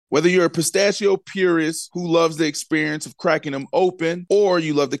Whether you're a pistachio purist who loves the experience of cracking them open, or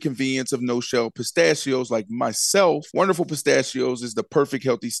you love the convenience of no-shell pistachios like myself, Wonderful Pistachios is the perfect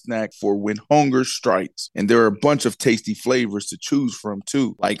healthy snack for when hunger strikes. And there are a bunch of tasty flavors to choose from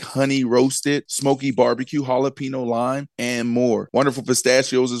too, like honey roasted, smoky barbecue, jalapeno lime, and more. Wonderful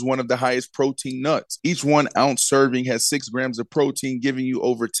Pistachios is one of the highest protein nuts. Each 1 ounce serving has 6 grams of protein, giving you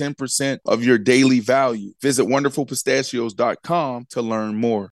over 10% of your daily value. Visit wonderfulpistachios.com to learn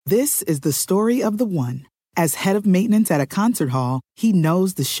more. This is the story of the one. As head of maintenance at a concert hall, he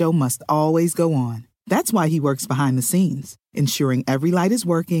knows the show must always go on. That's why he works behind the scenes, ensuring every light is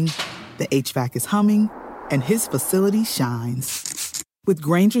working, the HVAC is humming, and his facility shines. With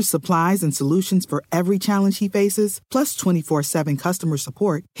Grainger's supplies and solutions for every challenge he faces, plus 24/7 customer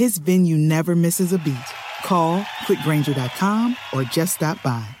support, his venue never misses a beat. Call quickgrainger.com or just stop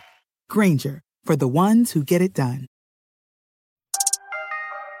by. Grainger, for the ones who get it done.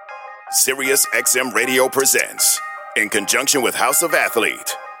 Sirius XM Radio presents, in conjunction with House of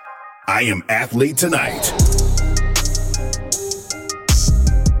Athlete, I Am Athlete Tonight.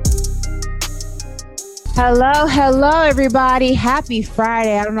 Hello, everybody. Happy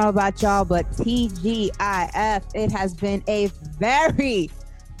Friday. I don't know about y'all, but TGIF, it has been a very,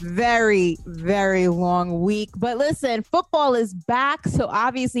 very, very long week. But listen, football is back, so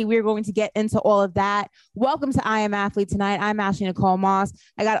obviously we're going to get into all of that. Welcome to I Am Athlete Tonight. I'm Ashley Nicole Moss.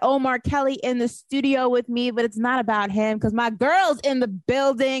 I got Omar Kelly in the studio with me, but it's not about him because my girl's in the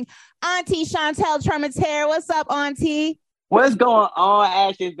building. Auntie Chantel Tremitiere. What's up, Auntie? What's going on,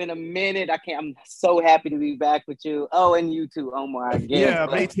 Ashley? It's been a minute. I'm so happy to be back with you. Oh, and you too, Omar. Yeah,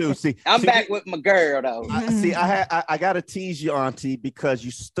 me too. I'm back with my girl, though. I got to tease you, Auntie, because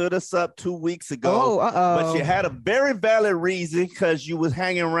you stood us up 2 weeks ago. But you had a very valid reason because you was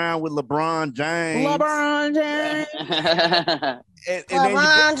hanging around with LeBron James.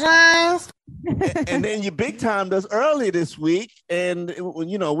 And then you big timed us early this week, and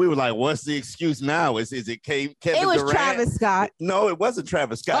we were like, "What's the excuse now? Is it Kevin Durant?" It was Travis Scott. No, it wasn't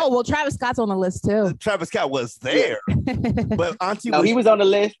Travis Scott. Oh well, Travis Scott's on the list too. Travis Scott was there, but Auntie, he was on the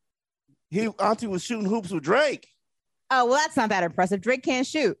list. Auntie was shooting hoops with Drake. Oh well, that's not that impressive. Drake can't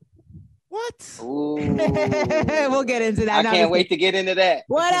shoot. What? We'll get into that. I can't wait to get into that.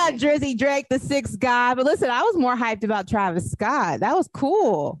 What up, Drizzy Drake, the sixth guy? But listen, I was more hyped about Travis Scott. That was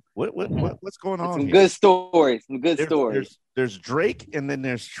cool. What's going on? Some good stories. There's Drake, and then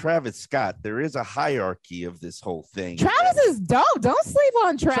there's Travis Scott. There is a hierarchy of this whole thing. Travis is dope. Don't sleep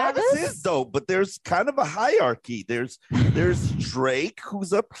on Travis. Travis is dope, but there's kind of a hierarchy. There's Drake,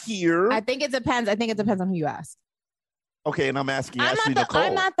 who's up here. I think it depends on who you ask. Okay, and I'm asking Ashley Nicole.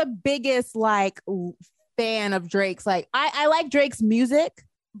 I'm not the biggest fan of Drake's. I like Drake's music,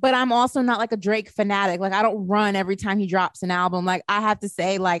 but I'm also not like a Drake fanatic. Like I don't run every time he drops an album. Like I have to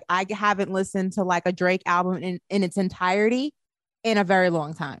say, I haven't listened to like a Drake album in its entirety in a very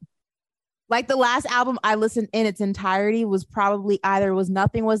long time. Like the last album I listened in its entirety was probably either Was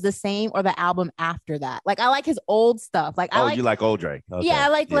Nothing Was the Same or the album after that. Like I like his old stuff. You like old Drake? Okay. Yeah,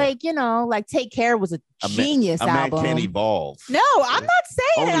 Take Care was a genius album. A man can't evolve. No, I'm not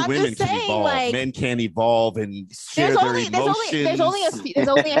saying it. I'm just saying men can't evolve and share their emotions. There's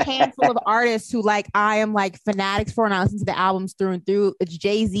only a handful of artists who I am fanatics for, and I listen to the albums through and through. It's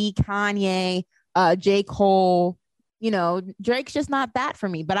Jay-Z, Kanye, J. Cole. Drake's just not that for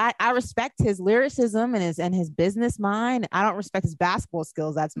me, but I respect his lyricism and his business mind. I don't respect his basketball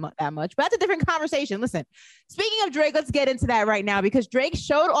skills that much, but that's a different conversation. Listen, speaking of Drake, let's get into that right now because Drake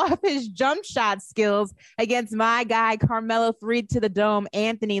showed off his jump shot skills against my guy, Carmelo 3 to the dome,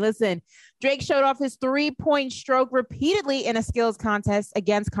 Anthony. Listen, Drake showed off his 3-point stroke repeatedly in a skills contest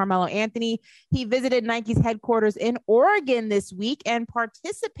against Carmelo Anthony. He visited Nike's headquarters in Oregon this week and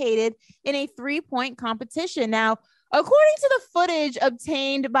participated in a 3-point competition. Now, according to the footage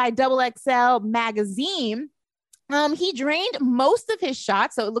obtained by XXL magazine, he drained most of his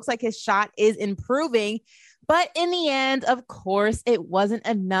shots, so it looks like his shot is improving. But in the end, of course, it wasn't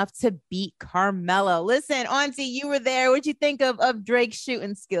enough to beat Carmelo. Listen, Auntie, you were there. What'd you think of Drake's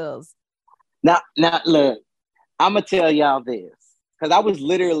shooting skills? Now, look, I'm going to tell y'all this, because I was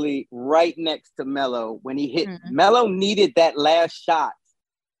literally right next to Melo when he hit. Mm-hmm. Melo needed that last shot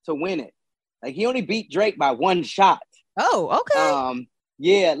to win it. He only beat Drake by 1 shot. Oh, okay.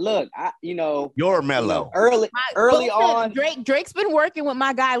 Yeah, look, you're Melo. Early on. Drake's been working with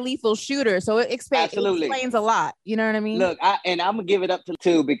my guy Lethal Shooter, so it explains a lot. You know what I mean? Look, I'm gonna give it up to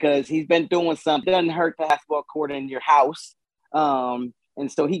two because he's been doing something. Doesn't hurt the basketball court in your house. And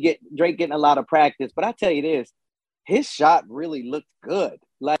so Drake getting a lot of practice. But I tell you this, his shot really looked good.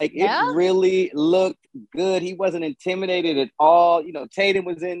 Like, it really looked good. He wasn't intimidated at all. You know, Tatum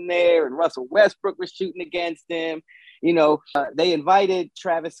was in there and Russell Westbrook was shooting against him. You know, they invited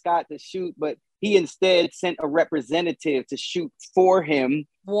Travis Scott to shoot, but he instead sent a representative to shoot for him.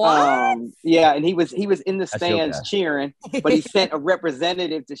 What? Yeah, and he was in the stands cheering, but he sent a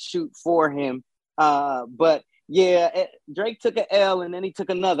representative to shoot for him. But yeah, Drake took an L and then he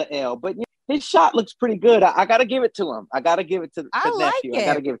took another L. But his shot looks pretty good. I got to give it to him. I got to give it to I nephew. Like I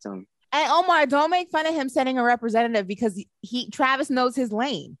got to give it to him. And Omar, don't make fun of him sending a representative because Travis knows his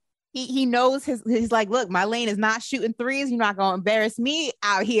lane. He knows he's like, look, my lane is not shooting threes. You're not going to embarrass me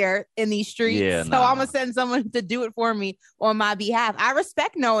out here in these streets. Yeah, so I'm going to send someone to do it for me on my behalf. I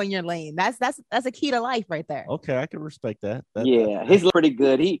respect knowing your lane. That's a key to life right there. Okay, I can respect that. He's pretty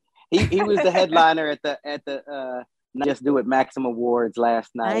good. He was the headliner at the Just Do It Maxim Awards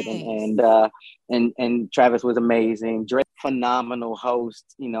last night. Nice. And Travis was amazing. Drake, phenomenal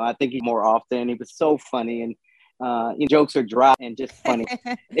host. You know, I think he's more often. He was so funny and jokes are dry and just funny.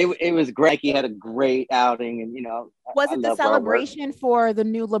 It was great. He had a great outing, and was it the celebration for the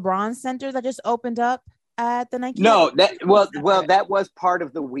new LeBron Center that just opened up at the Nike? No, that was part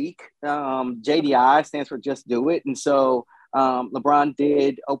of the week. JDI stands for Just Do It, and so LeBron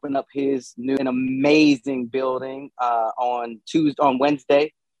did open up his new and amazing building on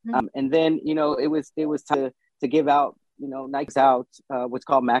Wednesday, and then it was time to give out Nike's out what's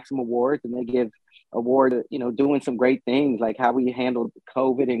called Maxim Awards, and they give award, doing some great things like how we handled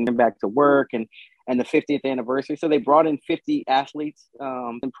COVID and getting back to work and the 50th anniversary. So they brought in 50 athletes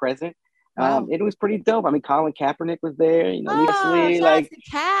and present. Wow. It was pretty dope. I mean, Colin Kaepernick was there,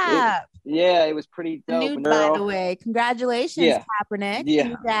 Cap. It was pretty dope. Nude, by the way, congratulations, Kaepernick. Yeah,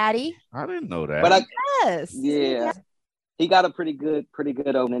 new daddy. I didn't know that. But yes, he got a pretty good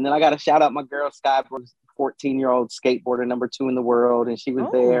opening. And then I got to shout out my girl Sky Brooks, 14-year-old skateboarder, number 2 in the world, and she was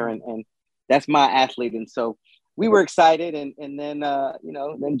there, and that's my athlete. And so we were excited. And then,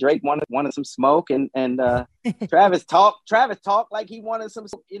 then Drake wanted some smoke and Travis talked like he wanted some,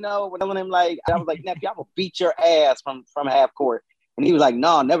 telling him like, I was like, nephew, I'm going to beat your ass from half court. And he was like,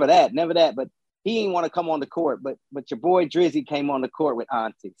 no, never that. But he didn't want to come on the court. But your boy Drizzy came on the court with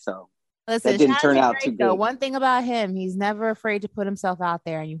Auntie. So listen, that didn't turn out too good. One thing about him, he's never afraid to put himself out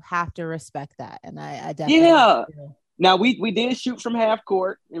there, and you have to respect that. And I definitely do. Now, we did shoot from half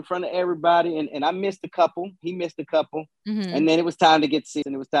court in front of everybody, and I missed a couple. He missed a couple. Mm-hmm. And then it was time to get serious,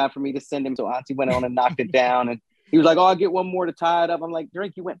 and it was time for me to send him. So Auntie went on and knocked it down, and he was like, oh, I'll get one more to tie it up. I'm like,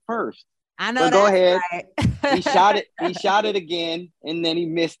 Drake, you went first. I know. So go ahead. Right. He shot it again, and then he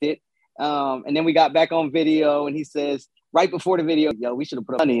missed it. And then we got back on video, and he says, right before the video, yo, we should have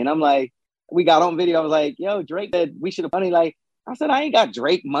put up money. And I'm like, we got on video. I was like, yo, Drake said we should have money. Like, I said, I ain't got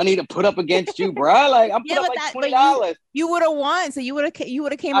Drake money to put up against you, bro. Like, I'm putting up like $20. You would have won, so you would have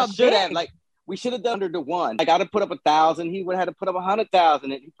came up. I should big. have. Like, we should have done under the one. Like, I got to put up 1,000. He would have had to put up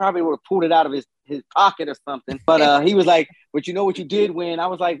 100,000, and he probably would have pulled it out of his pocket or something. But he was like, "But you know what you did win?" I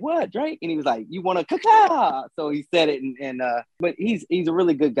was like, "What, Drake?" And he was like, "You want a caca?" So he said it, and but he's a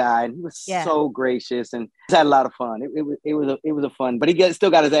really good guy, and he was so gracious, and he's had a lot of fun. It was a fun, but he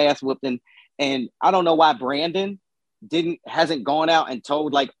still got his ass whooped, and I don't know why Brandon hasn't gone out and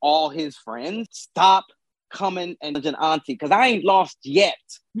told like all his friends, stop coming and judging Auntie, because I ain't lost yet.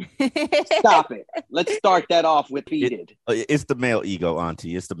 Stop it. Let's start that off with heated. It's the male ego,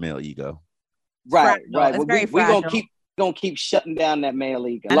 Auntie. It's the male ego. Right. We're gonna keep shutting down that male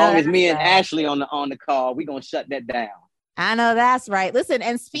ego. As long as me and Ashley on the call, we're gonna shut that down. I know that's right. Listen,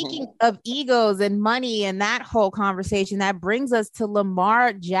 and speaking of egos and money and that whole conversation, that brings us to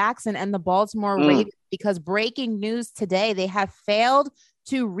Lamar Jackson and the Baltimore Ravens, because breaking news today, they have failed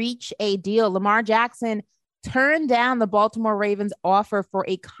to reach a deal. Lamar Jackson turned down the Baltimore Ravens offer for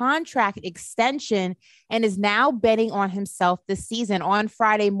a contract extension and is now betting on himself this season. On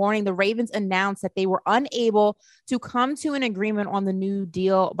Friday morning, the Ravens announced that they were unable to come to an agreement on the new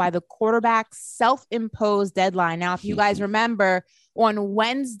deal by the quarterback's self-imposed deadline. Now, if you guys remember, on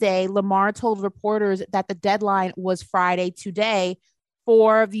Wednesday, Lamar told reporters that the deadline was Friday today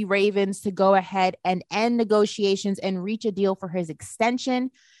for the Ravens to go ahead and end negotiations and reach a deal for his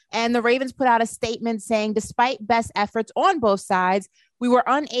extension. And the Ravens put out a statement saying, despite best efforts on both sides, we were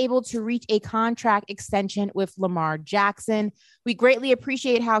unable to reach a contract extension with Lamar Jackson. We greatly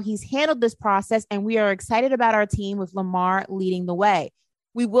appreciate how he's handled this process, and we are excited about our team with Lamar leading the way.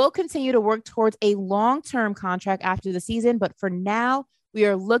 We will continue to work towards a long-term contract after the season, but for now, we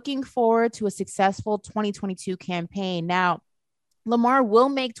are looking forward to a successful 2022 campaign. Now, Lamar will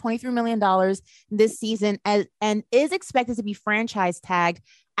make $23 million this season and is expected to be franchise tagged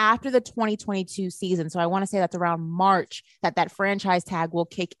after the 2022 season. So I want to say that's around March that franchise tag will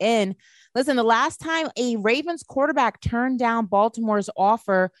kick in. Listen, the last time a Ravens quarterback turned down Baltimore's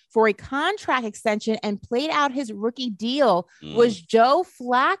offer for a contract extension and played out his rookie deal was Joe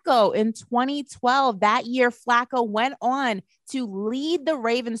Flacco in 2012. That year, Flacco went on to lead the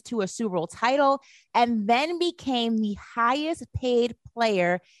Ravens to a Super Bowl title and then became the highest paid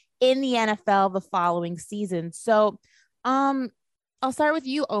player in the NFL the following season. So, I'll start with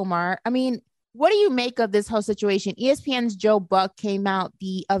you, Omar. I mean, what do you make of this whole situation? ESPN's Joe Buck came out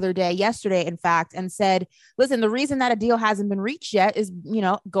yesterday, in fact, and said, listen, the reason that a deal hasn't been reached yet is,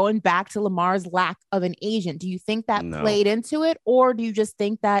 going back to Lamar's lack of an agent. Do you think that played into it? Or do you just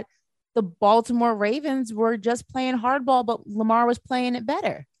think that the Baltimore Ravens were just playing hardball, but Lamar was playing it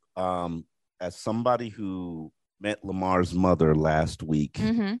better? As somebody who met Lamar's mother last week,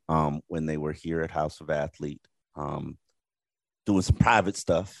 when they were here at House of Athlete, doing some private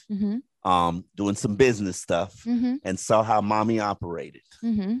stuff, doing some business stuff, and saw how mommy operated.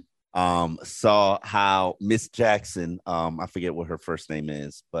 Saw how Miss Jackson, I forget what her first name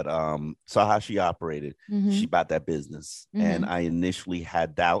is, but saw how she operated. She bought that business. And I initially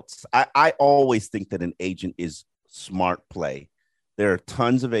had doubts. I always think that an agent is smart play. There are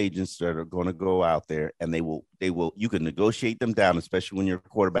tons of agents that are going to go out there and they will, you can negotiate them down, especially when you're a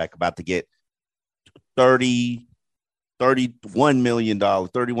quarterback about to get $31 million,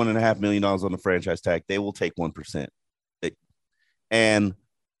 $31.5 million on the franchise tag. They will take 1%. And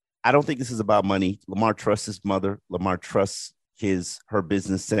I don't think this is about money. Lamar trusts his mother. Lamar trusts her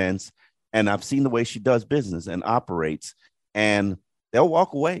business sense. And I've seen the way she does business and operates, and they'll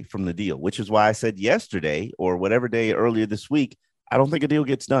walk away from the deal, which is why I said yesterday or whatever day earlier this week, I don't think a deal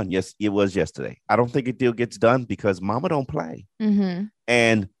gets done. Yes, it was yesterday. I don't think a deal gets done because mama don't play.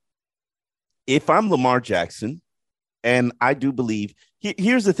 And if I'm Lamar Jackson, and I do believe,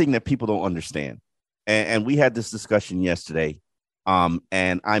 here's the thing that people don't understand. And we had this discussion yesterday,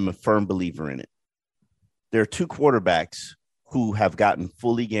 and I'm a firm believer in it. There are two quarterbacks who have gotten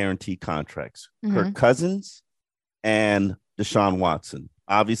fully guaranteed contracts, Kirk Cousins and Deshaun Watson.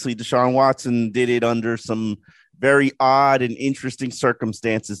 Obviously, Deshaun Watson did it under some very odd and interesting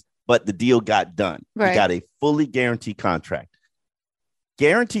circumstances, but the deal got done. Right. He got a fully guaranteed contract.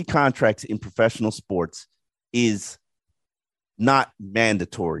 Guaranteed contracts in professional sports is not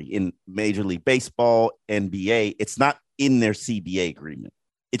mandatory in Major League Baseball, NBA. It's not in their CBA agreement.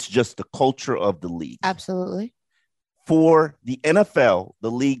 It's just the culture of the league. Absolutely. For the NFL, the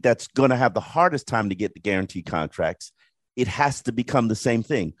league that's going to have the hardest time to get the guaranteed contracts, it has to become the same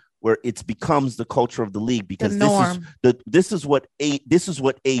thing, where it becomes the culture of the league, because this is what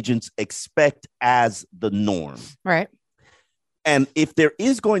agents expect as the norm. Right. And if there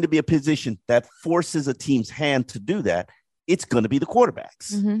is going to be a position that forces a team's hand to do that, it's going to be the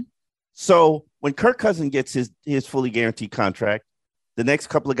quarterbacks. So when Kirk Cousins gets his fully guaranteed contract, the next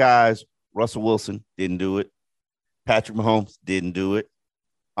couple of guys, Russell Wilson didn't do it. Patrick Mahomes didn't do it.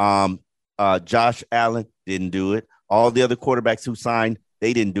 Josh Allen didn't do it. All the other quarterbacks who signed,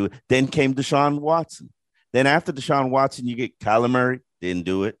 they didn't do it. Then came Deshaun Watson. Then after Deshaun Watson, you get Kyler Murray, didn't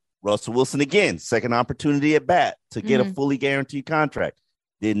do it. Russell Wilson again, second opportunity at bat to get a fully guaranteed contract,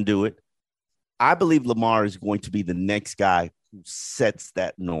 didn't do it. I believe Lamar is going to be the next guy who sets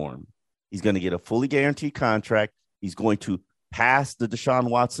that norm. He's going to get a fully guaranteed contract. He's going to pass the Deshaun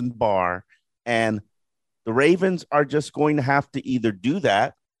Watson bar, and the Ravens are just going to have to either do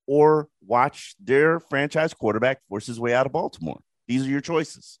that or watch their franchise quarterback force his way out of Baltimore. These are your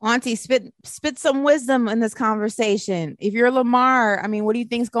choices. Auntie, spit some wisdom in this conversation. If you're Lamar, I mean, what do you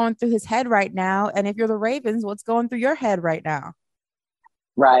think's going through his head right now? And if you're the Ravens, what's going through your head right now?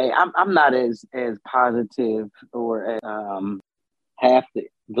 Right. I'm not as positive or as half the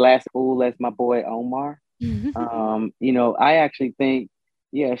glass full as my boy Omar. I actually think,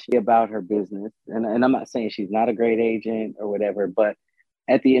 she about her business. And I'm not saying she's not a great agent or whatever, but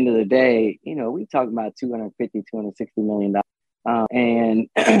at the end of the day, we talk about $250, $260 million. And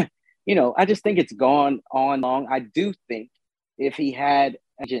I just think it's gone on long. I do think if he had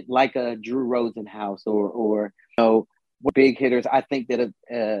an agent like a Drew Rosenhaus or big hitters, I think that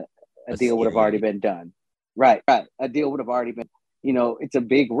a deal would have already been done. Right. A deal would have already been, it's a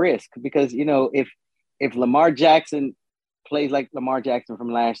big risk because, if Lamar Jackson plays like Lamar Jackson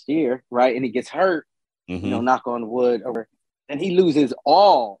from last year, right, and he gets hurt, knock on wood, and he loses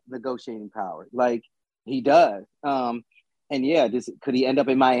all negotiating power like he does. Could he end up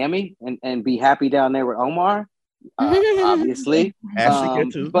in Miami and be happy down there with Omar? Obviously.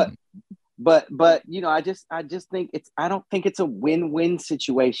 But I just think I don't think it's a win-win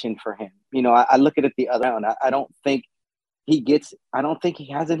situation for him. I look at it the other way. I don't think I don't think he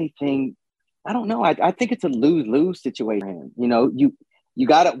has anything. I don't know. I think it's a lose-lose situation. You know, you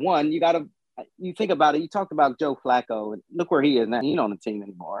think about it. You talked about Joe Flacco, and look where he is now. He's not on the team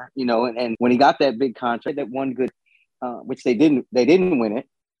anymore. You know, and when he got that big contract, that one good, which they didn't win it,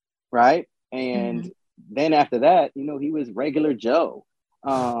 right? And then after that, you know, he was regular Joe.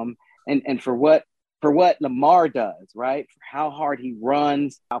 And for what Lamar does, right? For how hard he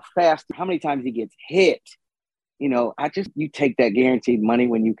runs, how fast, how many times he gets hit. You know, you take that guaranteed money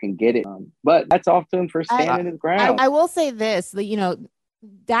when you can get it. But that's off to him for standing his ground. I will say this, you know,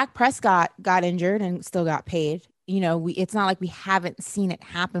 Dak Prescott got injured and still got paid. You know, it's not like we haven't seen it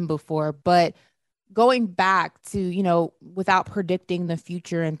happen before, but going back to, you know, without predicting the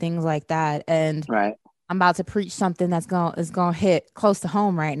future and things like that. And right. I'm about to preach something that's going to hit close to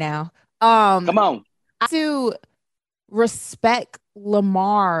home right now. Come on. To respect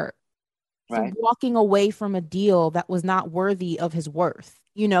Lamar for walking away from a deal that was not worthy of his worth.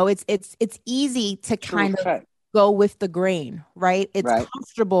 You know, it's easy to kind of go with the grain, right? It's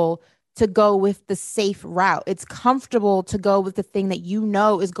comfortable to go with the safe route. It's comfortable to go with the thing that you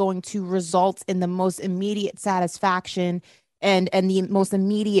know is going to result in the most immediate satisfaction and the most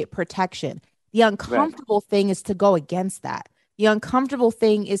immediate protection. The uncomfortable thing is to go against that. The uncomfortable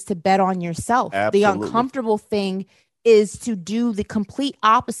thing is to bet on yourself. Absolutely. The uncomfortable thing is to do the complete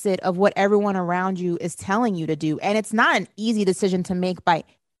opposite of what everyone around you is telling you to do. And it's not an easy decision to make by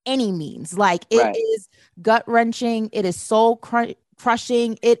any means. Like it is gut wrenching. It is soul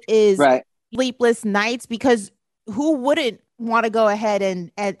crushing. It is sleepless nights, because who wouldn't want to go ahead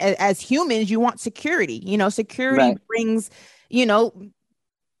and as humans, you want security, you know, security brings, you know,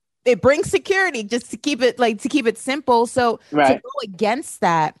 it brings security, just to keep it simple. So to go against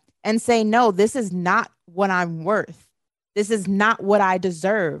that and say, no, this is not what I'm worth. This is not what I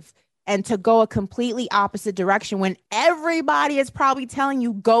deserve. And to go a completely opposite direction when everybody is probably telling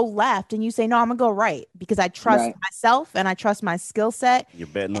you go left, and you say, no, I'm gonna go right because I trust myself and I trust my skill set. You're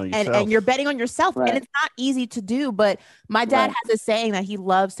betting on yourself. And you're betting on yourself. And it's not easy to do. But my dad has a saying that he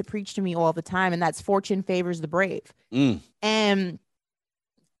loves to preach to me all the time, and that's fortune favors the brave. And,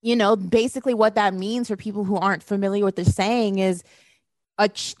 you know, basically what that means for people who aren't familiar with the saying is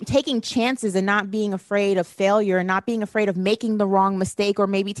taking chances and not being afraid of failure and not being afraid of making the wrong mistake or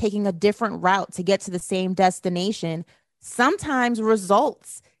maybe taking a different route to get to the same destination sometimes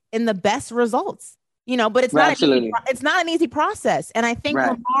results in the best results, you know, but it's not an easy process. And I think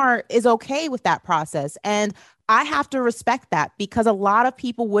Lamar is okay with that process. And I have to respect that, because a lot of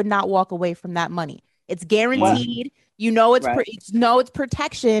people would not walk away from that money. It's guaranteed. You know, it's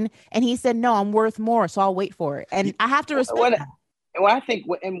protection. And he said, no, I'm worth more, so I'll wait for it. And I have to respect that. And what I think,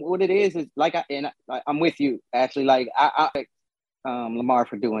 and what it is like, I'm with you, Ashley. Like I Lamar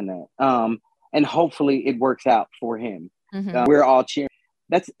for doing that, and hopefully it works out for him. We're all cheering.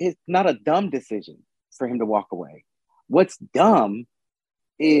 It's not a dumb decision for him to walk away. What's dumb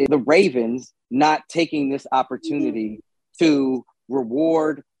is the Ravens not taking this opportunity to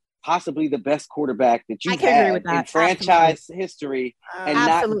reward possibly the best quarterback that you've had in franchise history, and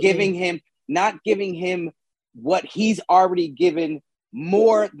not giving him what he's already given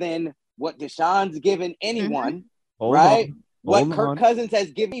more than what Deshaun's given anyone, what Kirk Cousins has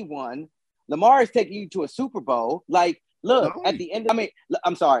given anyone. Lamar is taking you to a Super Bowl. Like, look, at the end,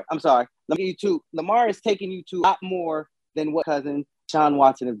 I'm sorry. Lamar is taking you to a lot more than what Cousins, Deshaun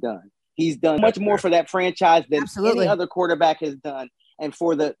Watson have done. He's done much more for that franchise than any other quarterback has done. And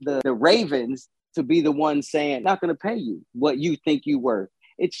for the Ravens to be the one saying, not going to pay you what you think you worth.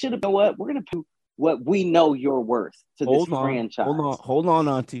 It should have been what we're going to pay what we know you're worth to this franchise. Hold on,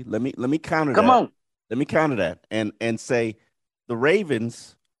 Auntie. Let me counter that. Come on. Let me counter that and say the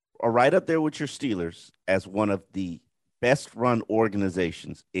Ravens are right up there with your Steelers as one of the best run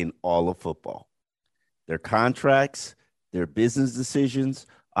organizations in all of football. Their contracts, their business decisions,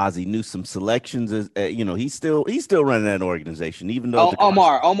 Ozzie Newsome selections, is you know, he's still running that organization, even though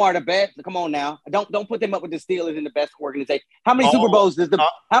Omar the best. Come on now, don't put them up with the Steelers in the best organization. How many Super Bowls does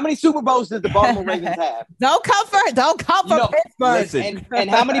the Baltimore Ravens have? Don't come for Pittsburgh. Listen, and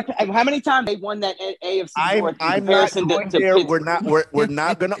how many times they won that AFC North? I'm not going there. We're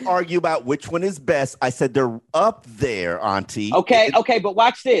not going to argue about which one is best. I said they're up there, Auntie. Okay, but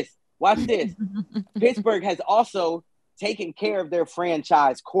watch this. Pittsburgh has also taking care of their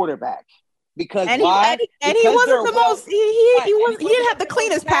franchise quarterback, because he wasn't the most. He didn't have the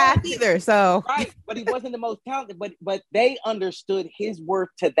cleanest path either. So but he wasn't the most talented. But they understood his worth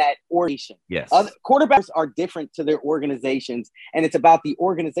to that organization. Yes, quarterbacks are different to their organizations, and it's about the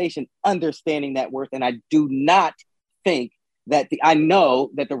organization understanding that worth. And I do not think that I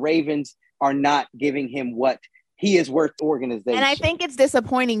know that the Ravens are not giving him what he is worth the organization. And I think it's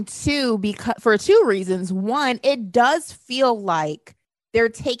disappointing too, because for two reasons. One, it does feel like they're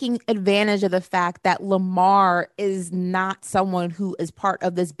taking advantage of the fact that Lamar is not someone who is part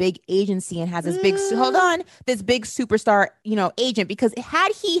of this big agency and has this big, this big superstar, agent, because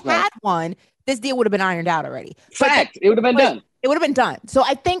had he had one, this deal would have been ironed out already. Fact. It would have been done. It would have been done. So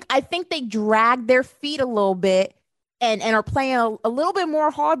I think they dragged their feet a little bit and are playing a little bit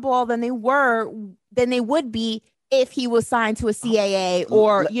more hardball than they would be if he was signed to a CAA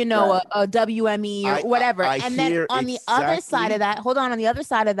or, a WME or whatever. And then on the other side of that, on the other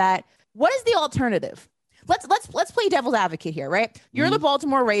side of that, what is the alternative? Let's play devil's advocate here, right? You're the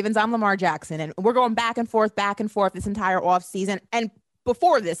Baltimore Ravens. I'm Lamar Jackson. And we're going back and forth this entire offseason and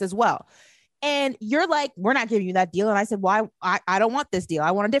before this as well. And you're like, we're not giving you that deal. And I said, why? I don't want this deal.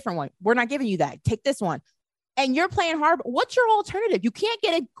 I want a different one. We're not giving you that. Take this one. And you're playing hard. What's your alternative? You can't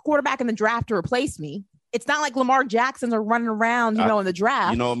get a quarterback in the draft to replace me. It's not like Lamar Jackson's are running around, in the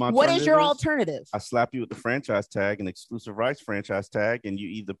draft. What is your alternative? I slap you with the franchise tag, an exclusive rights franchise tag, and you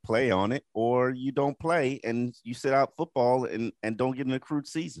either play on it or you don't play and you sit out football and don't get an accrued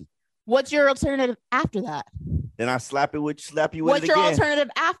season. What's your alternative after that? Then I slap you with it again. What's your alternative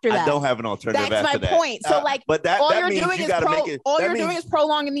after that? I don't have an alternative That's after that. That's my point. So but all you're doing is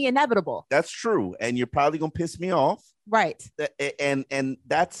prolonging the inevitable. That's true. And you're probably going to piss me off. Right. And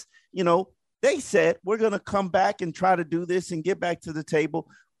that's, they said, we're going to come back and try to do this and get back to the table.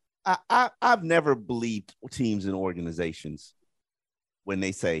 I've never believed teams and organizations when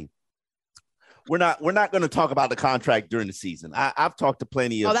they say, we're not going to talk about the contract during the season. I've talked to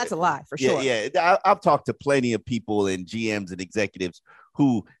plenty of. Oh, that's a lie for sure. Yeah. I've talked to plenty of people and GMs and executives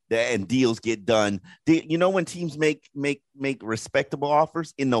and deals get done. When teams make respectable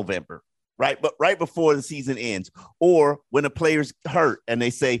offers in November, right? But right before the season ends, or when a player's hurt and they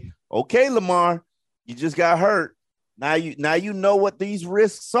say, okay, Lamar, you just got hurt. Now you know what these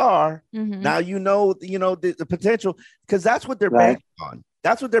risks are. Mm-hmm. Now the potential, because that's what they're banking on.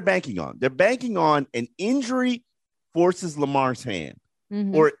 That's what they're banking on. They're banking on an injury forces Lamar's hand,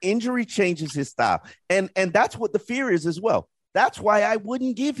 or injury changes his style, and that's what the fear is as well. That's why I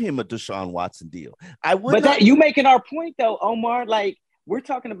wouldn't give him a Deshaun Watson deal. You making our point though, Omar. Like we're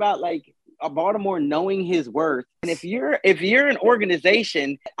talking about like a Baltimore knowing his worth. And if you're an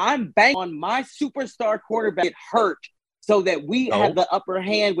organization, I'm banking on my superstar quarterback get hurt so that we have the upper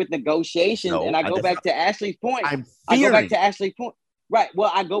hand with negotiations. And I go back to Ashley's point. I go back to Ashley's point. Right.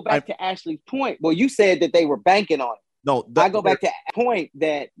 Well, I go back to Ashley's point. Well, you said that they were banking on it. No, I go back to a point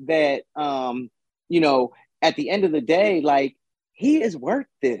that at the end of the day, like he is worth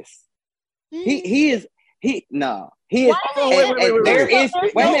this. He is. There's no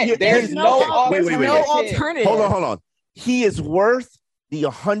alternative. Hold on. He is worth the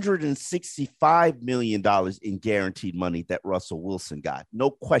 $165 million in guaranteed money that Russell Wilson got.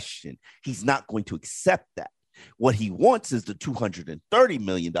 No question. He's not going to accept that. What he wants is the $230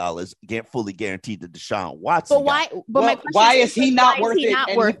 million fully guaranteed to Deshaun Watson. But why? Why is he not worth it?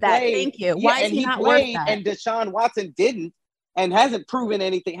 Not worth that. Thank you. Why is he not worth that? And Deshaun Watson didn't, and hasn't proven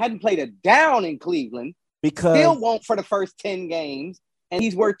anything. Hadn't played a down in Cleveland. Because still won't for the first 10 games, and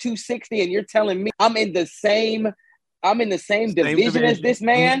he's worth 260. And you're telling me I'm in the same division as this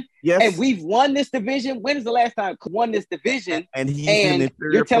man. Yes. And we've won this division. When is the last time we won this division? And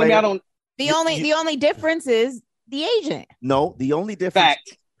you're telling me I don't. The only difference is the agent. No, the only difference.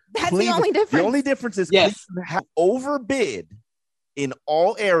 Fact. That's the only difference. The only difference is Cleveland have overbid in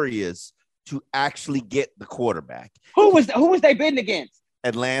all areas to actually get the quarterback. Who was they bidding against?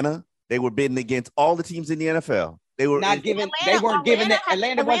 Atlanta. They were bidding against all the teams in the NFL. They were not giving. They weren't giving it.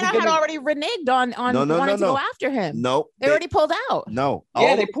 Atlanta had already reneged on wanting to go after him. No, they already pulled out. No,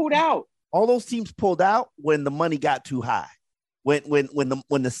 they pulled out. All those teams pulled out when the money got too high. When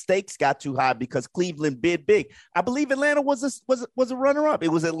the stakes got too high because Cleveland bid big. I believe Atlanta was a runner up. It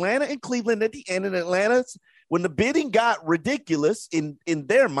was Atlanta and Cleveland at the end. And Atlanta's when the bidding got ridiculous in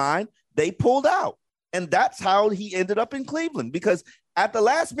their mind, they pulled out, and that's how he ended up in Cleveland because. At the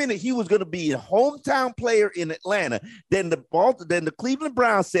last minute, he was going to be a hometown player in Atlanta. Then the Cleveland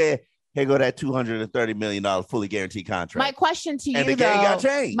Browns said, "Here go that $230 million fully guaranteed contract." My question to you, and the game got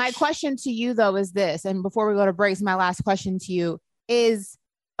changed. My question to you, though, is this, and before we go to breaks, my last question to you is: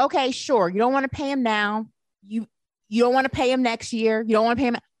 okay, sure, you don't want to pay him now. You don't want to pay him next year. You don't want to pay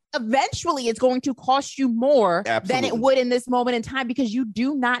him. Eventually, it's going to cost you more than it would in this moment in time because you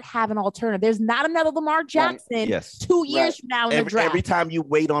do not have an alternative. There's not another Lamar Jackson 2 years from now in the draft. Every time you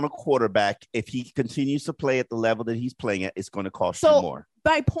wait on a quarterback, if he continues to play at the level that he's playing at, it's going to cost you more.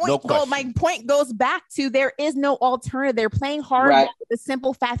 My point goes back to there is no alternative. They're playing hard with the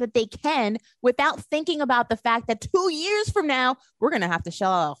simple fact that they can, without thinking about the fact that 2 years from now we're gonna have to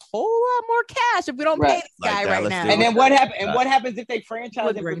shell out a whole lot more cash if we don't pay this guy right now. And then what happens? And what happens if they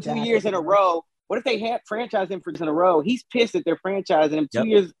franchise him for 2 years in a row? What if they franchise him for in a row? He's pissed that they're franchising him. 2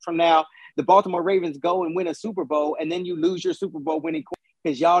 years from now, the Baltimore Ravens go and win a Super Bowl, and then you lose your Super Bowl winning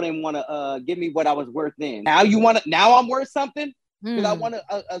because y'all didn't want to give me what I was worth then. Now I'm worth something because I won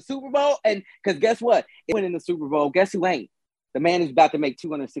a Super Bowl. And because guess what? If winning the Super Bowl, guess who ain't? The man who's about to make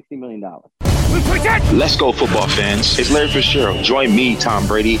 $260 million. Let's go, football fans. It's Larry Fitzgerald. Join me, Tom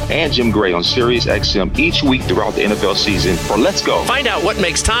Brady, and Jim Gray on Sirius XM each week throughout the NFL season for Let's Go. Find out what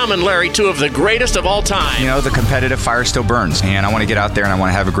makes Tom and Larry two of the greatest of all time. You know, the competitive fire still burns, and I want to get out there and I want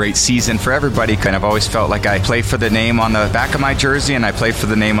to have a great season for everybody. And I've always felt like I play for the name on the back of my jersey, and I play for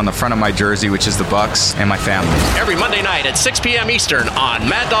the name on the front of my jersey, which is the Bucs and my family. Every Monday night at 6 p.m. Eastern on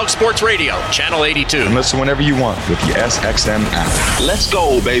Mad Dog Sports Radio, Channel 82. And listen whenever you want with the SXM app. Let's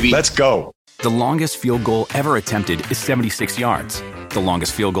go, baby. Let's go. The longest field goal ever attempted is 76 yards. The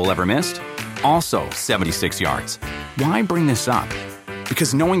longest field goal ever missed? Also 76 yards. Why bring this up?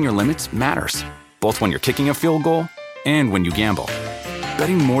 Because knowing your limits matters, both when you're kicking a field goal and when you gamble.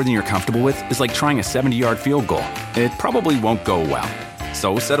 Betting more than you're comfortable with is like trying a 70-yard field goal. It probably won't go well.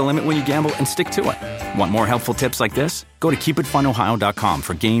 So set a limit when you gamble and stick to it. Want more helpful tips like this? Go to keepitfunohio.com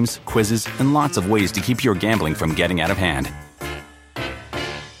for games, quizzes, and lots of ways to keep your gambling from getting out of hand.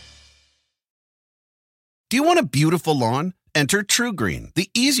 Do you want a beautiful lawn? Enter TruGreen, the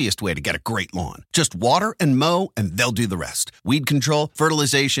easiest way to get a great lawn. Just water and mow, and they'll do the rest. Weed control,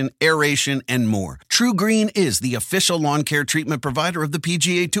 fertilization, aeration, and more. TruGreen is the official lawn care treatment provider of the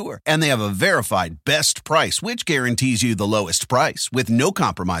PGA Tour, and they have a verified best price, which guarantees you the lowest price with no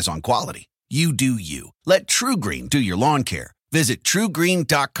compromise on quality. You do you. Let TruGreen do your lawn care. Visit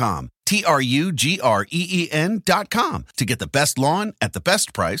TruGreen.com, TruGreen.com, to get the best lawn at the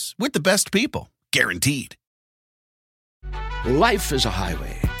best price with the best people. Guaranteed. Life is a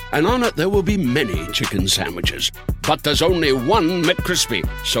highway, and on it there will be many chicken sandwiches. But there's only one McCrispy.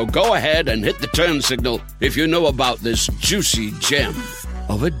 So go ahead and hit the turn signal if you know about this juicy gem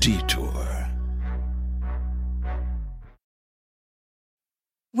of a detour.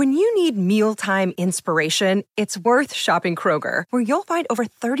 When you need mealtime inspiration, it's worth shopping Kroger, where you'll find over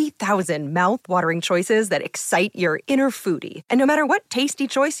 30,000 mouth-watering choices that excite your inner foodie. And no matter what tasty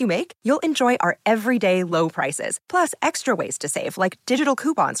choice you make, you'll enjoy our everyday low prices, plus extra ways to save, like digital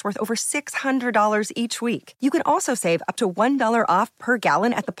coupons worth over $600 each week. You can also save up to $1 off per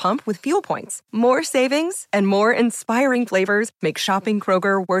gallon at the pump with fuel points. More savings and more inspiring flavors make shopping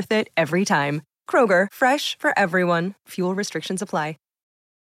Kroger worth it every time. Kroger, fresh for everyone. Fuel restrictions apply.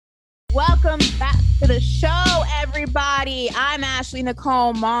 Welcome back to the show, everybody. I'm Ashley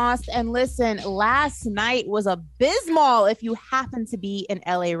Nicole Moss. And listen, last night was abysmal if you happen to be an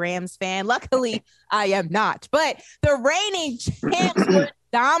LA Rams fan. Luckily, I am not. But the reigning champs were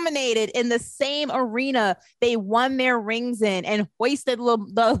dominated in the same arena they won their rings in and hoisted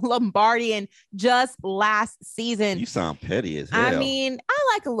the Lombardian just last season. You sound petty as hell. I mean,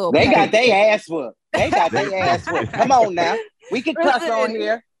 I like a little They petty. got their ass whooped. Come on now. We can cuss on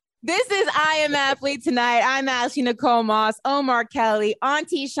here. This is I Am Athlete Tonight. I'm Ashley Nicole Moss, Omar Kelly,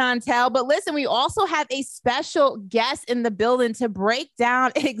 Auntie Chantel. But listen, we also have a special guest in the building to break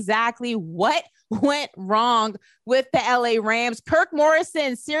down exactly what went wrong with the LA Rams. Kirk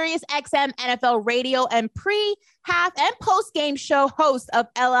Morrison, Sirius XM NFL radio and pre-half and post-game show host of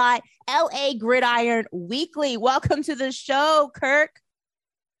LA Gridiron Weekly. Welcome to the show, Kirk.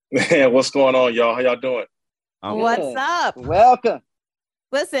 Man, what's going on, y'all? How y'all doing? What's up? Welcome.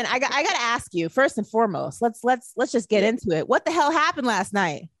 Listen, I got to ask you first and foremost. Let's just get into it. What the hell happened last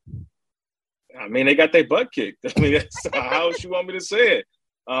night? I mean, they got their butt kicked. I mean, that's how else you want me to say it?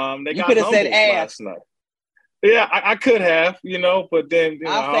 They could have said ass last night. Yeah, I could have, but then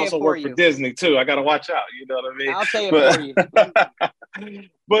I also work for Disney too. I got to watch out. You know what I mean? I'll say it for you.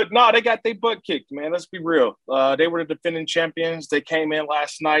 But no, they got their butt kicked, man. Let's be real. They were the defending champions. They came in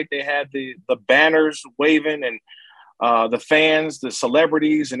last night. They had the banners waving and the fans, the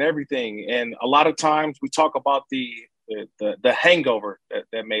celebrities, and everything. And a lot of times we talk about the hangover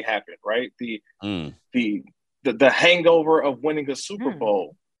that may happen, right? The hangover of winning a Super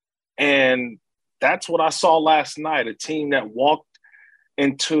Bowl. And that's what I saw last night, a team that walked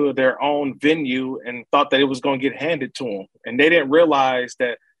into their own venue and thought that it was going to get handed to them. And they didn't realize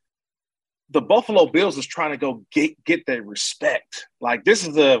that the Buffalo Bills was trying to go get their respect. Like, this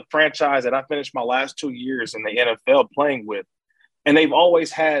is a franchise that I finished my last 2 years in the NFL playing with. And they've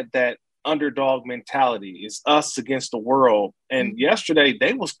always had that underdog mentality. It's us against the world. And yesterday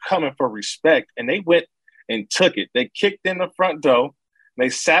they was coming for respect, and they went and took it. They kicked in the front door. They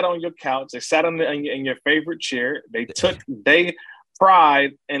sat on your couch. They sat in your favorite chair. They took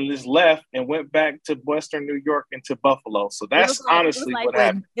pride and just left and went back to Western New York and to Buffalo. So that's honestly what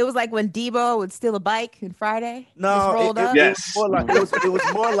happened. It was like when Debo would steal a bike on Friday. No, yes. It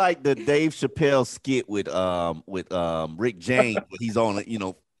was more like the Dave Chappelle skit with Rick James. He's on,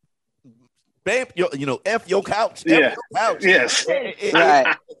 F your couch. Yeah. F your couch. Yes.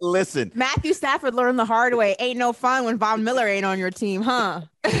 Right. Listen. Matthew Stafford learned the hard way. Ain't no fun when Von Miller ain't on your team, huh?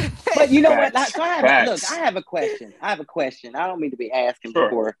 But you know what? So I have a question. I don't mean to be asking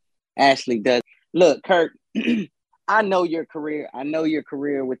before Ashley does. Look, Kirk, I know your career.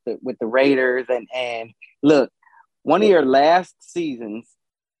 With the Raiders, and look, one of your last seasons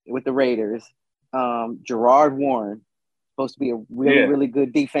with the Raiders, Gerard Warren, supposed to be a really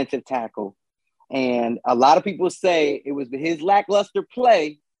good defensive tackle. And a lot of people say it was his lackluster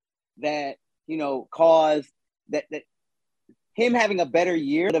play that, caused that him having a better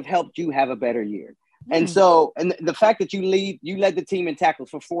year would have helped you have a better year. And so, and the fact that you led the team in tackles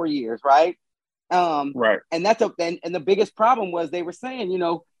for 4 years, right? Right. And that's and the biggest problem was they were saying,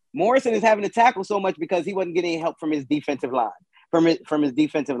 Morrison is having to tackle so much because he wasn't getting any help from his defensive line, from his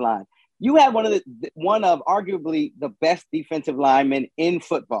defensive line. You had one of arguably the best defensive linemen in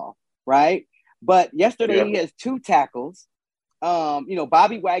football, right? But yesterday he has 2 tackles.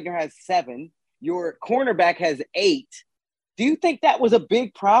 Bobby Wagner has 7. Your cornerback has 8. Do you think that was a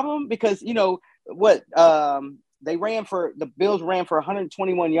big problem? Because the Bills ran for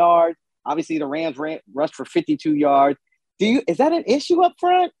 121 yards. Obviously, the Rams rushed for 52 yards. Is that an issue up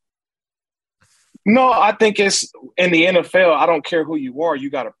front? No, I think it's in the NFL. I don't care who you are. You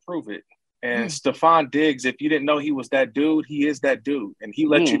got to prove it. And Stephon Diggs, if you didn't know he was that dude, he is that dude. And he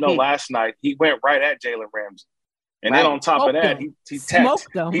let you know last night. He went right at Jalen Ramsey. And then on top of that,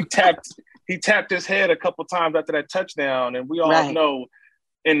 he tapped his head a couple times after that touchdown. And we all know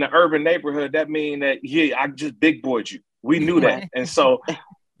in the urban neighborhood, that means that, I just big boyed you. We knew that. And so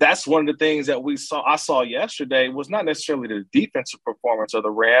that's one of the things that I saw yesterday was not necessarily the defensive performance of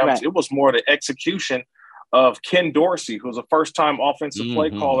the Rams. Right. It was more the execution of Ken Dorsey, who's a first-time offensive play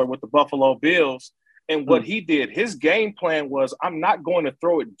caller with the Buffalo Bills. And what he did, his game plan was, I'm not going to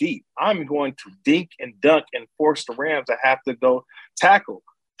throw it deep. I'm going to dink and dunk and force the Rams to have to go tackle.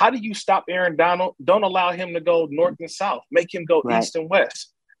 How do you stop Aaron Donald? Don't allow him to go north and south. Make him go east and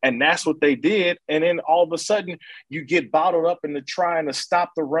west. And that's what they did. And then all of a sudden, you get bottled up into trying to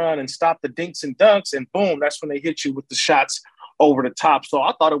stop the run and stop the dinks and dunks. And boom, that's when they hit you with the shots over the top. So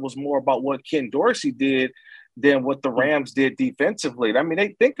I thought it was more about what Ken Dorsey did than what the Rams did defensively. I mean,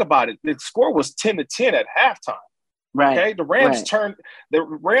 they think about it. The score was 10-10 at halftime. Right. Okay. The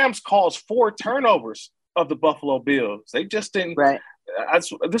Rams caused 4 turnovers of the Buffalo Bills. They just didn't. Right.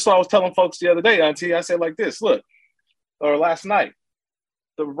 This is what I was telling folks the other day, Auntie. I said like this, last night,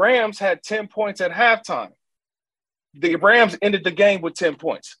 the Rams had 10 points at halftime. The Rams ended the game with 10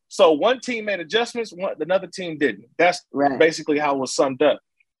 points. So one team made adjustments, another team didn't. That's basically how it was summed up.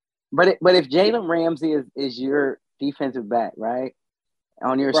 But if Jalen Ramsey is your defensive back, right,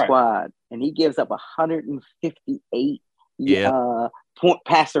 on your squad, and he gives up 158 point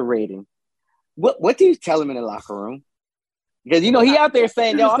passer rating, what do you tell him in the locker room? Because he out there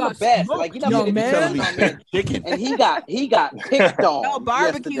saying, "Yo, I'm the best." Like man. Chicken, and he got picked on. No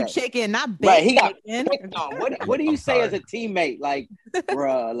barbecue chicken, not bacon. Right, he got picked on. What do you say as a teammate? Like,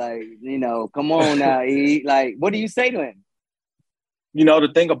 bruh, come on now, like, what do you say to him?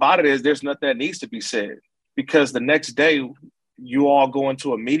 The thing about it is, there's nothing that needs to be said, because the next day you all go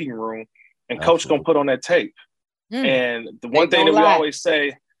into a meeting room and coach gonna put on that tape. And the one thing that we always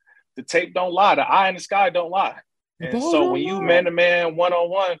say, the tape don't lie, the eye in the sky don't lie. And so when you man-to-man,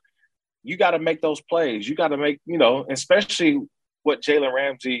 one-on-one, you got to make those plays. You got to make, especially what Jalen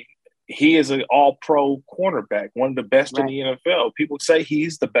Ramsey, he is an all-pro cornerback, one of the best in the NFL. People say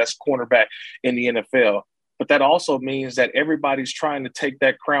he's the best cornerback in the NFL. But that also means that everybody's trying to take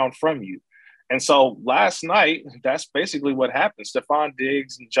that crown from you. And so last night, that's basically what happened. Stephon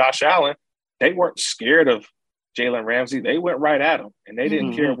Diggs and Josh Allen, they weren't scared of Jalen Ramsey. They went right at him, and they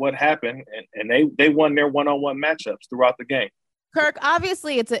didn't care what happened, and they won their one-on-one matchups throughout the game. Kirk,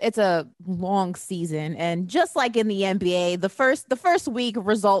 obviously it's a long season, and just like in the NBA, the first week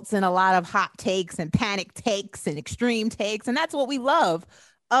results in a lot of hot takes and panic takes and extreme takes, and that's what we love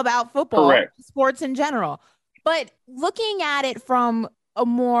about football, sports in general. But looking at it from a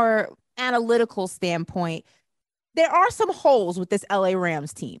more analytical standpoint, there are some holes with this LA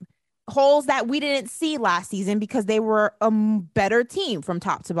Rams team. holes that we didn't see last season because they were a better team from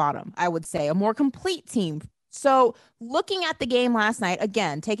top to bottom, I would say, a more complete team. So looking at the game last night,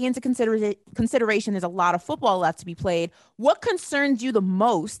 again, taking into consideration there's a lot of football left to be played, what concerns you the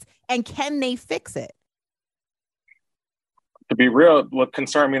most, and can they fix it? To be real, what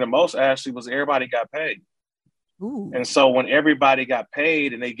concerned me the most, Ashley, was everybody got paid. Ooh. And so when everybody got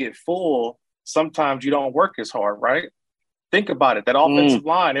paid and they get full, sometimes you don't work as hard, right? Think about it. That offensive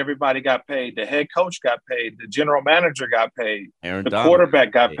line, everybody got paid. The head coach got paid. The general manager got paid.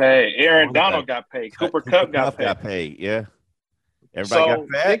 Quarterback got paid. Aaron Donald got paid. Cooper Kupp got paid. Yeah. Everybody got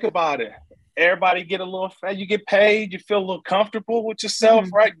fat. Think about it. Everybody get a little fat. You get paid. You feel a little comfortable with yourself,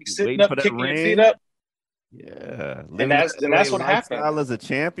 right? You sitting up, kicking your feet up. Yeah. And that's what happened. As a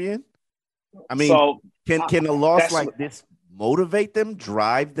champion. I mean, so, can a loss like this motivate them,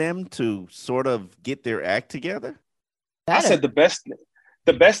 drive them to sort of get their act together? I said the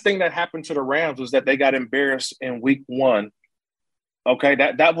best thing that happened to the Rams was that they got embarrassed in week 1. Okay,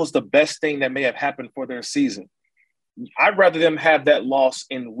 that was the best thing that may have happened for their season. I'd rather them have that loss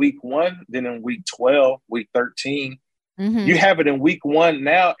in week 1 than in week 12, week 13. Mm-hmm. You have it in week 1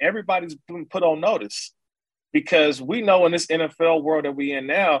 now. Everybody's been put on notice because we know in this NFL world that we in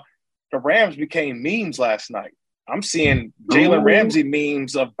now, the Rams became memes last night. I'm seeing Jalen Ramsey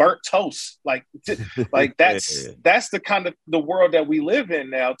memes of burnt toast. Like that's the kind of the world that we live in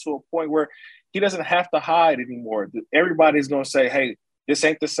now, to a point where he doesn't have to hide anymore. Everybody's going to say, hey, this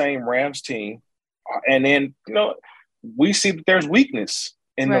ain't the same Rams team. And then, we see that there's weakness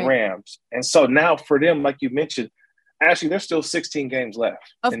in the Rams. And so now for them, like you mentioned, actually, there's still 16 games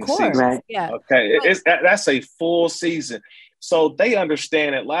left. Of in course. The season. Right. Yeah. Okay. That's a full season. So they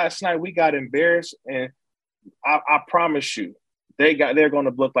understand that last night we got embarrassed, and I promise you, they're going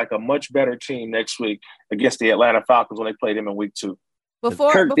to look like a much better team next week against the Atlanta Falcons when they play them in week 2.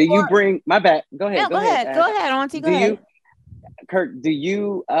 Kirk, do you bring my bad? Go ahead. Yeah, go ahead, Auntie. Go ahead. Kirk, do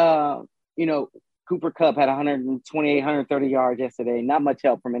you Cooper Kupp had 128, 130 yards yesterday. Not much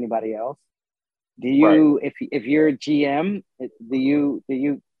help from anybody else. Do you, if you're a GM, do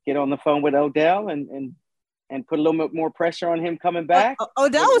you get on the phone with Odell and put a little bit more pressure on him coming back?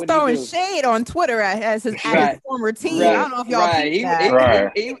 Odell was throwing shade on Twitter at his former team. I don't know if y'all peeped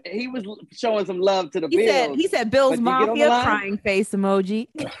that. He was showing some love to the Bills. He said Bills Mafia crying face emoji.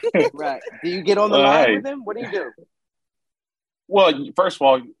 Right. Do you get on the line with him? What do you do? Well, first of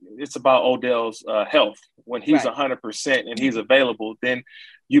all, it's about Odell's health. When he's 100% and he's available, then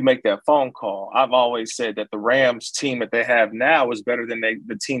you make that phone call. I've always said that the Rams team that they have now is better than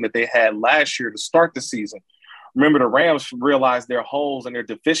the team that they had last year to start the season. Remember, the Rams realized their holes and their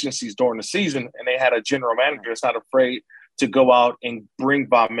deficiencies during the season, and they had a general manager that's not afraid to go out and bring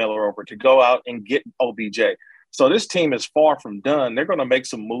Von Miller over, to go out and get OBJ. So this team is far from done. They're going to make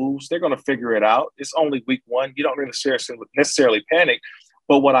some moves. They're going to figure it out. It's only week 1. You don't necessarily panic.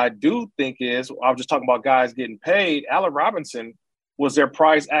 But what I do think is, I was just talking about guys getting paid. Allen Robinson was their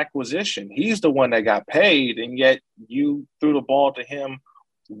prize acquisition. He's the one that got paid, and yet you threw the ball to him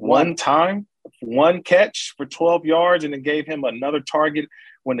one time, one catch for 12 yards, and then gave him another target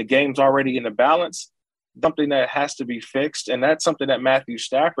when the game's already in the balance. Something that has to be fixed, and that's something that Matthew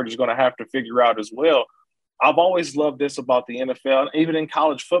Stafford is going to have to figure out as well. I've always loved this about the NFL, even in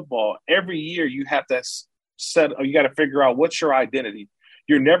college football. Every year you have to you got to figure out what's your identity.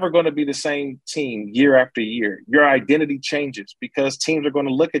 You're never going to be the same team year after year. Your identity changes because teams are going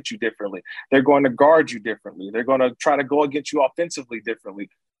to look at you differently. They're going to guard you differently. They're going to try to go against you offensively differently.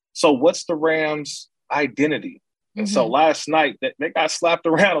 So what's the Rams' identity? And so last night they got slapped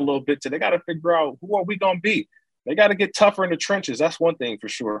around a little bit. So they got to figure out, who are we going to be? They got to get tougher in the trenches. That's one thing for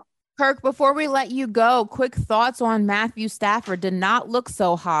sure. Kirk, before we let you go, quick thoughts on Matthew Stafford. Did not look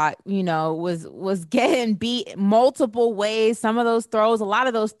so hot, was getting beat multiple ways. A lot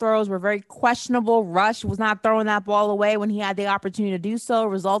of those throws were very questionable. Rush was not throwing that ball away when he had the opportunity to do so,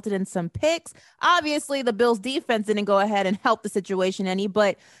 resulted in some picks. Obviously, the Bills defense didn't go ahead and help the situation any,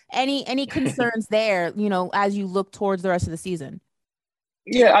 but any concerns there, as you look towards the rest of the season?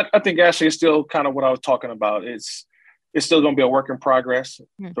 Yeah, I think actually it's still kind of what I was talking about. It's still going to be a work in progress.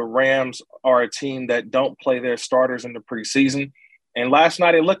 The Rams are a team that don't play their starters in the preseason. And last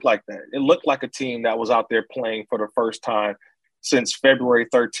night it looked like that. It looked like a team that was out there playing for the first time since February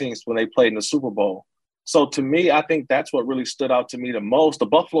 13th when they played in the Super Bowl. So to me, I think that's what really stood out to me the most. The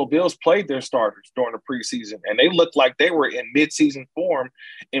Buffalo Bills played their starters during the preseason, and they looked like they were in midseason form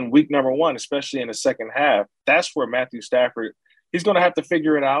in week number 1, especially in the second half. That's where Matthew Stafford, he's going to have to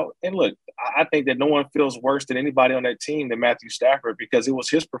figure it out. And look, I think that no one feels worse than anybody on that team than Matthew Stafford, because it was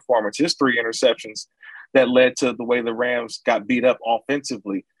his performance, his 3 interceptions that led to the way the Rams got beat up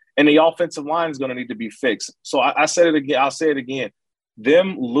offensively. And the offensive line is going to need to be fixed. So I said it again. I'll say it again.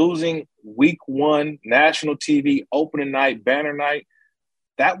 Them losing week 1, national TV, opening night, banner night,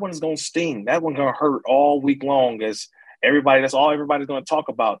 that one's going to sting. That one's going to hurt all week long as that's all everybody's going to talk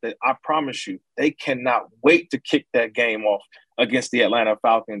about. That I promise you, they cannot wait to kick that game off against the Atlanta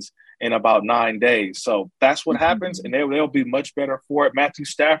Falcons in about 9 days. So that's what happens, and they'll be much better for it. Matthew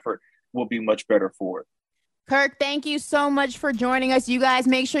Stafford will be much better for it. Kirk, thank you so much for joining us. You guys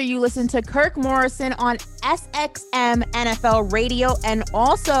make sure you listen to Kirk Morrison on SXM NFL Radio and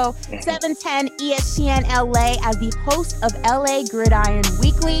also 710 ESPN LA as the host of LA Gridiron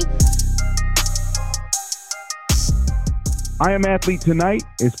Weekly. I Am Athlete Tonight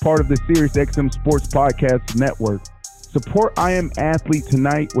is part of the SiriusXM Sports Podcast Network. Support I Am Athlete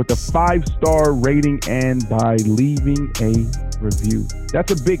Tonight with a 5-star rating and by leaving a review.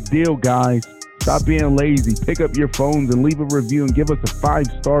 That's a big deal, guys. Stop being lazy. Pick up your phones and leave a review and give us a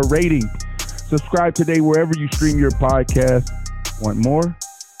 5-star rating. Subscribe today wherever you stream your podcast. Want more?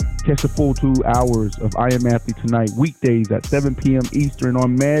 Catch the full 2 hours of I Am Athlete Tonight weekdays at 7 p.m. Eastern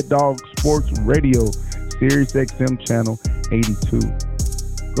on Mad Dog Sports Radio, SiriusXM Channel 82.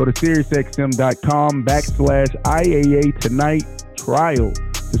 Go to SiriusXM.com/IAA Tonight trial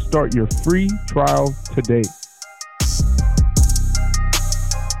to start your free trial today.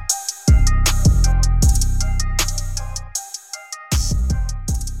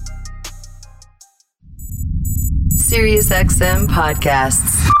 SiriusXM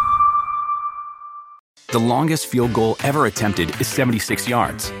Podcasts. The longest field goal ever attempted is 76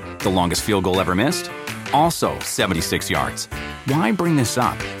 yards. The longest field goal ever missed? Also 76 yards. Why bring this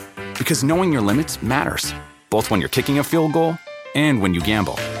up? Because knowing your limits matters, both when you're kicking a field goal and when you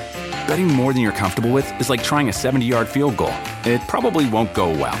gamble. Betting more than you're comfortable with is like trying a 70-yard field goal. It probably won't go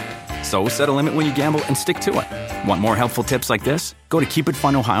well. So set a limit when you gamble and stick to it. Want more helpful tips like this? Go to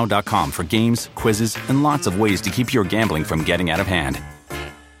keepitfunohio.com for games, quizzes, and lots of ways to keep your gambling from getting out of hand.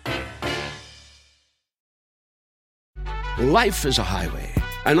 Life is a highway,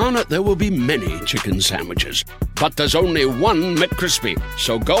 and on it there will be many chicken sandwiches. But there's only one McCrispy.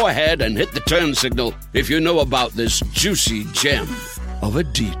 So go ahead and hit the turn signal if you know about this juicy gem of a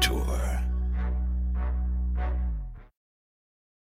detour.